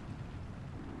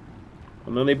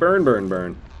 And then they burn, burn,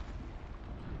 burn.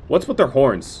 What's with their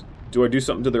horns? Do I do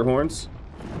something to their horns?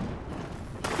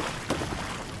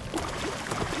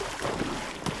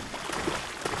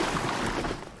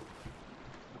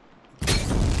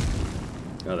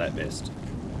 Oh, that missed.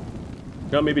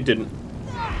 No, maybe it didn't.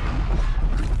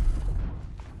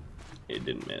 It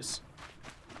didn't miss.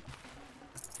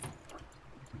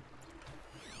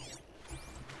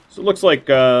 So it looks like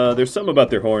there's something about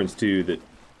their horns, too, that...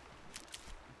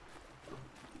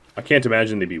 I can't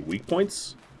imagine they'd be weak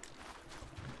points.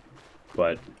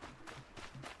 But...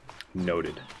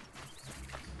 noted.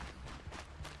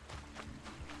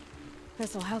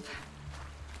 This'll help.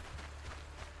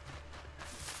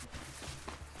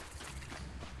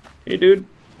 Hey, dude.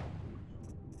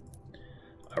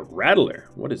 A rattler.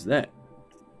 What is that?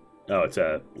 Oh, it's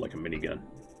like a minigun.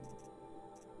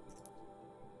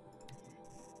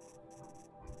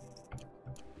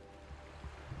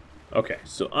 Okay,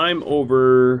 so I'm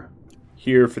over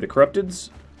here for the corrupteds.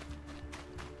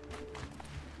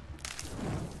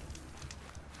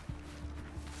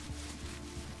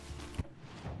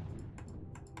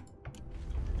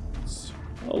 It's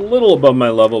a little above my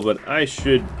level, but I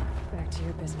should Back to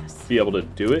your business. be able to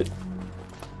do it.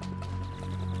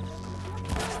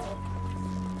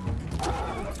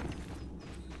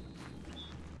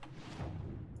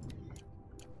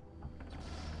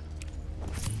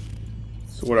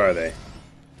 So what are they?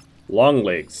 Long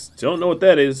legs. Don't know what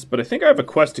that is, but I think I have a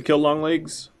quest to kill long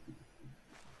legs.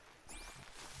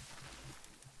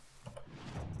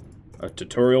 A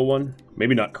tutorial one.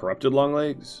 Maybe not corrupted long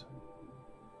legs.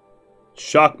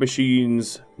 Shock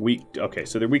machines. Weak. Okay,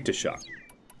 so they're weak to shock.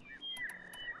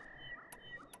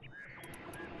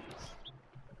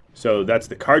 So that's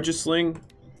the Carja Sling.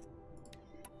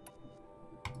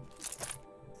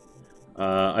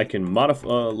 I can modify.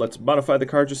 Let's modify the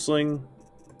Carja Sling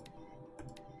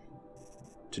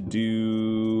to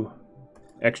do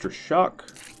extra shock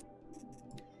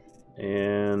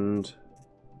and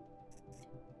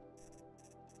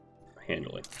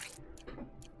handling.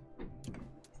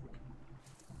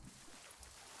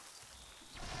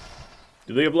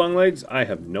 Do they have long legs? I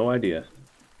have no idea.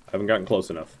 I haven't gotten close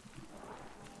enough.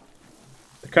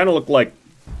 They kind of look like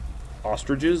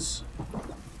ostriches.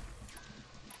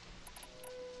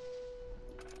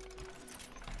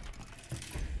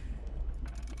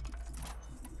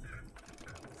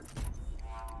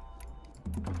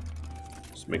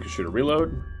 Just making sure to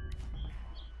reload.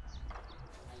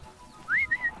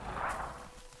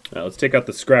 Now let's take out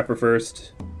the scrapper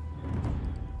first,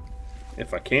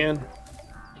 if I can.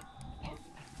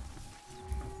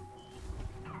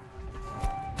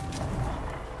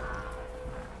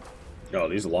 Oh,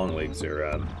 these long legs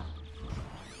are,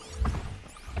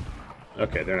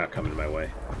 okay, they're not coming my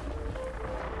way.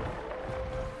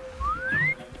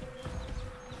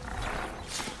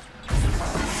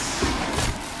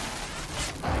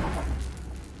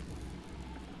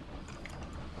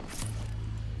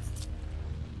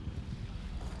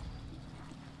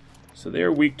 So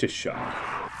they're weak to shock.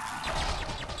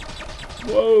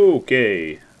 Whoa,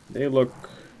 okay. They look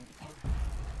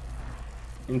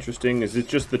interesting. Is it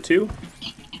just the two?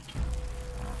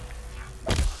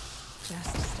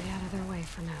 Just stay out of their way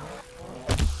for now.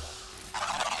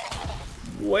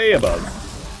 Way above.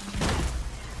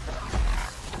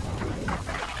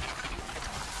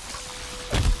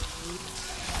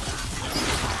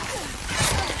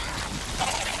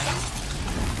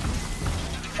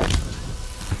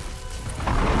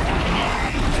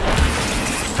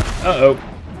 Uh-oh.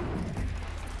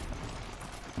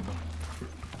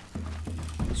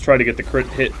 Let's try to get the crit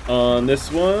hit on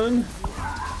this one.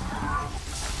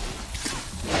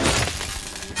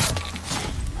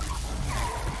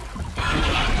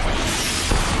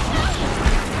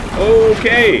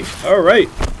 Okay. All right.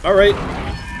 All right.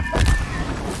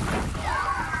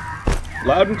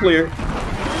 Loud and clear.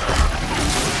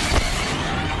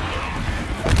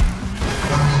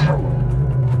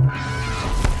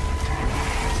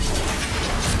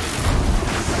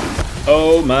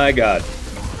 Oh my god.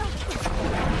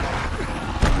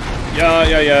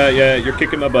 Yeah. You're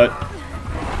kicking my butt.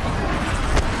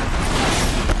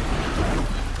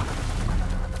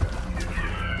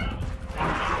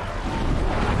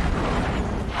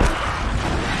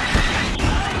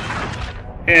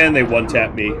 And they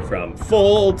one-tap me from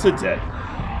full to dead.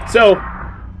 So,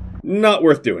 not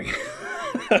worth doing.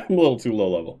 I'm a little too low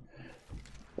level.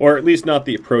 Or at least not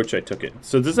the approach I took it.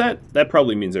 So does that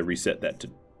probably means I reset that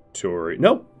tutorial.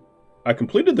 Nope. I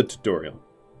completed the tutorial.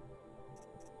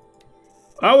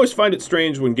 I always find it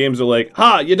strange when games are like,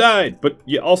 ha, you died, but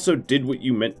you also did what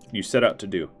you set out to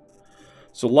do.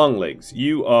 So long legs,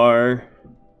 you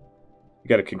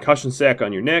got a concussion sac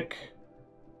on your neck,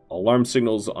 alarm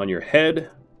signals on your head,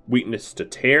 weakness to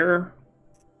tear,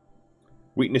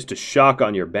 weakness to shock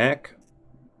on your back,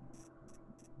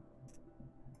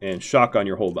 and shock on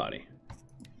your whole body.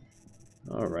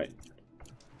 All right.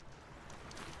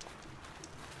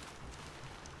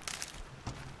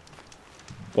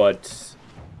 But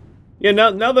yeah,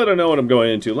 now that I know what I'm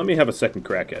going into, let me have a second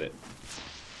crack at it.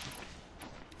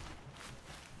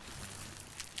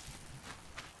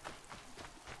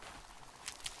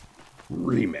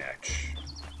 Rematch.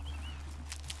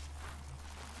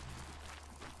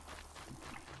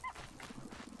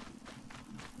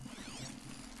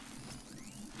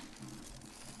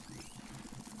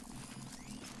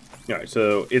 Alright,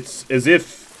 so it's as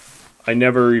if I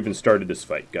never even started this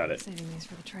fight. Got it. Saving these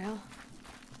for the trail.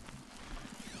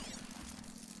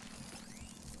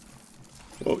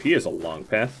 Oh, he has a long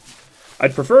path.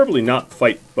 I'd preferably not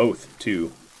fight both,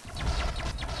 too.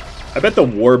 I bet the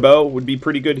warbow would be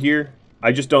pretty good here.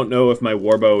 I just don't know if my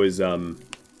warbow is,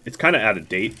 it's kind of out of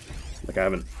date. Like, I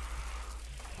haven't...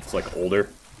 It's, like, older.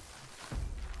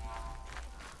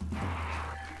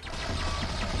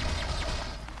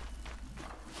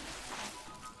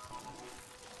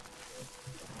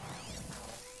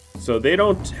 So they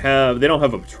don't have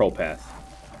a patrol path.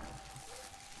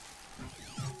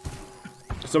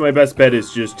 So my best bet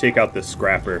is just take out the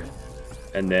scrapper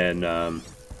and then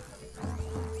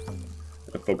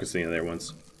focus on the other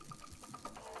ones.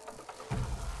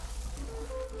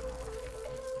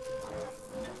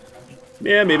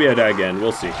 Yeah, maybe I die again.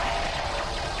 We'll see.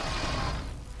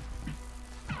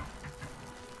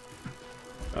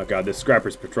 Oh god, this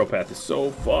scrapper's patrol path is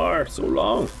so far, so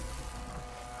long.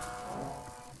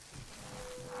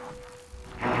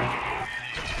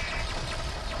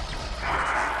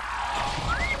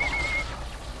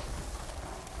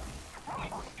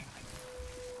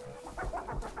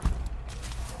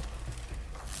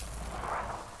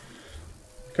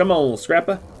 Come on,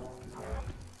 Scrapper.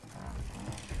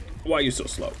 Why are you so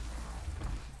slow?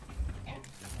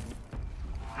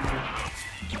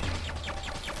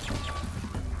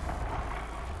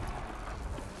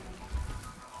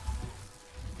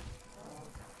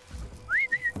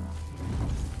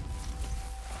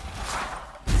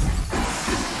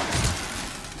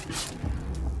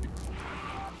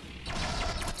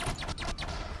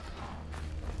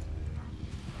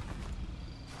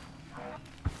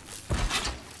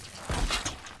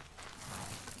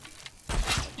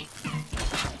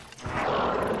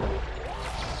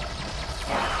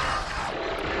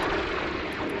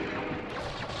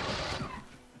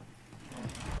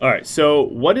 Alright, so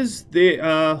what is the...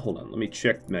 hold on, let me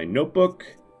check my notebook.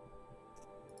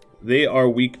 They are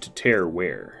weak to tear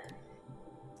where?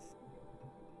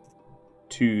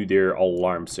 To their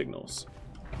alarm signals.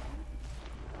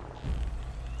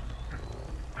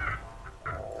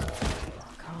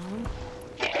 Calm.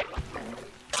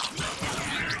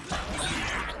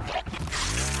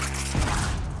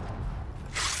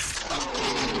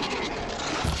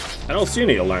 I don't see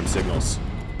any alarm signals.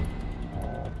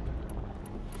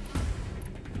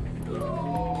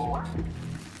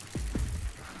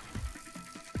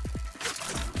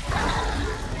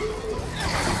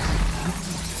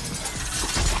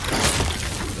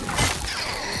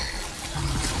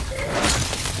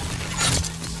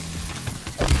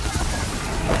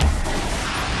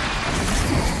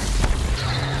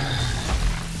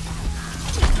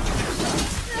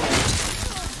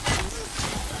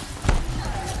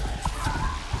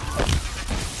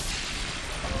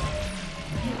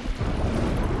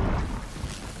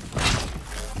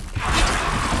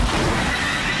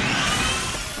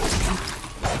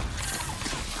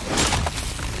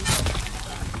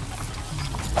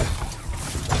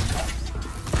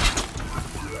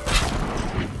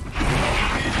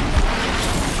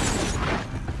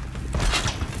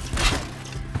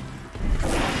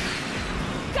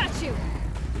 you.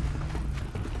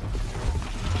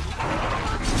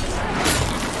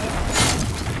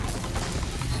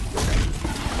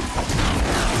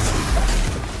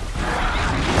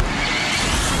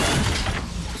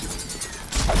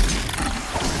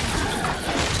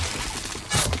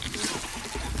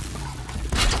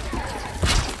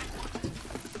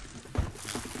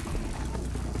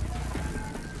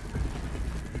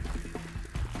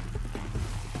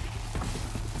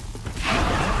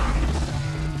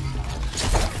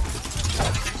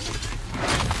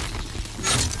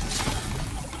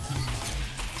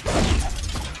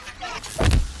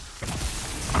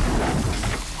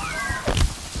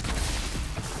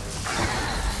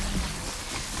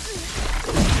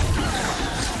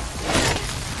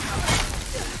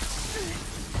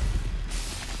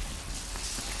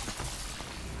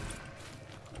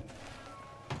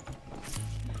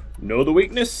 Know the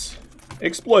weakness,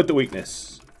 exploit the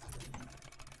weakness.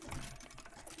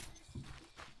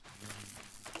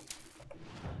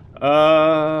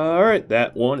 Alright,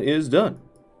 that one is done.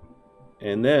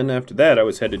 And then after that, I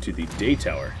was headed to the day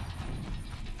tower.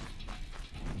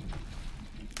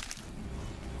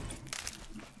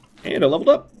 And I leveled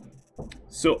up.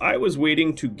 So I was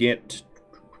waiting to get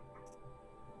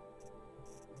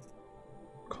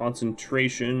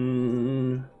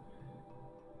concentration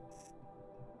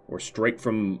or strike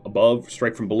from above,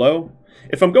 strike from below.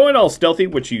 If I'm going all stealthy,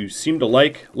 which you seem to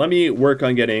like, let me work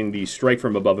on getting the strike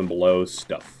from above and below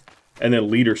stuff. And then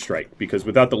leader strike, because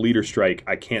without the leader strike,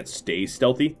 I can't stay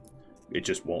stealthy. It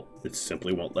just won't, it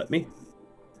simply won't let me.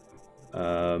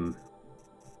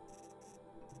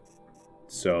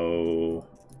 So,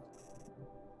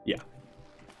 yeah.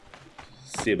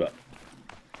 See about.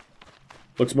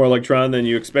 Looks more like Tron than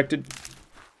you expected.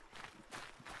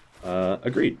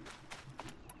 Agreed.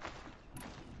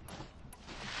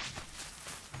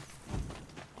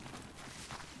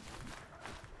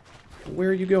 Where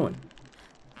are you going?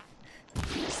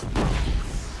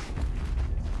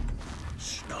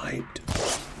 Sniped.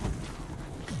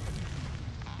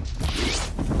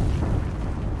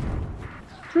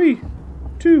 Three,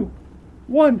 2,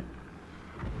 1.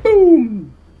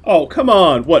 Boom! Oh, come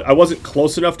on. What, I wasn't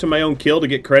close enough to my own kill to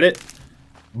get credit?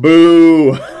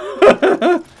 Boo!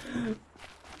 That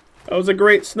was a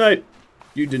great snipe.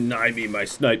 You deny me my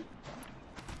snipe.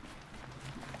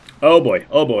 Oh boy,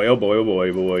 oh boy, oh boy, oh boy,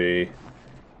 oh boy.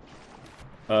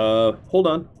 Hold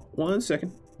on. 1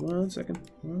 second. 1 second.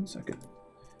 1 second.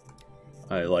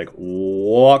 I, like,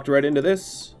 walked right into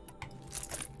this.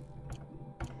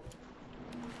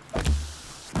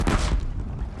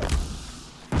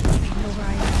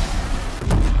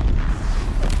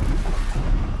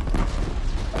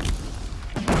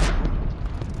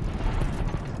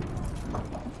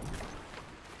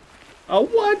 Oh,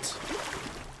 what?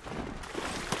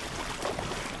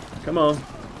 Come on.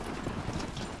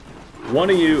 One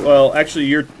of you, well, actually,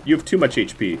 you have too much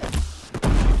HP.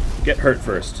 Get hurt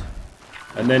first.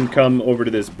 And then come over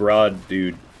to this broad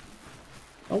dude.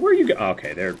 Oh, where are you go?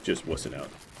 Okay, they're just wussing out.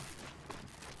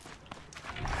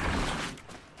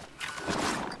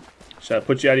 Should I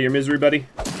put you out of your misery, buddy?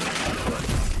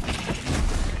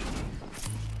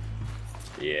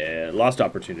 Yeah, lost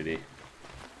opportunity.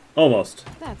 Almost.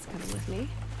 That's coming with me.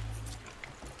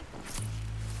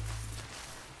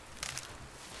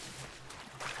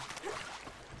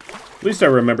 At least I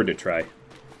remembered to try.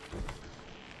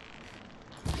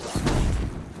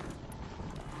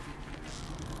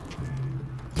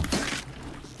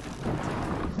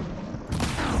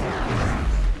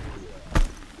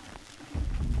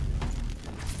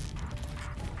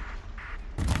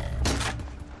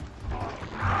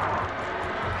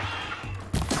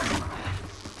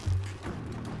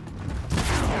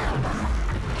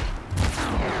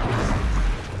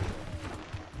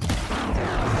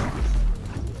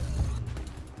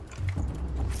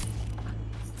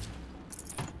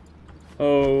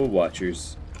 Oh,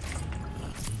 watchers.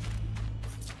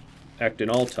 Acting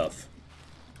all tough.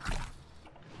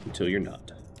 Until you're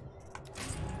not.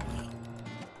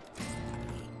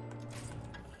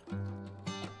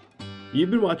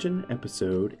 You've been watching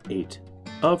episode 8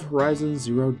 of Horizon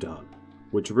Zero Dawn,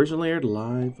 which originally aired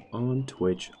live on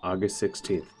Twitch August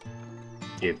 16th.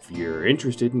 If you're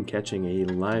interested in catching a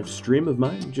live stream of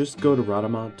mine, just go to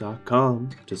rodamont.com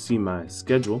to see my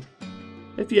schedule.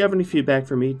 If you have any feedback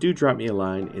for me, do drop me a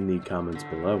line in the comments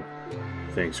below.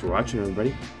 Thanks for watching,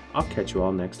 everybody. I'll catch you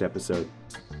all next episode.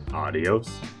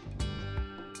 Adios.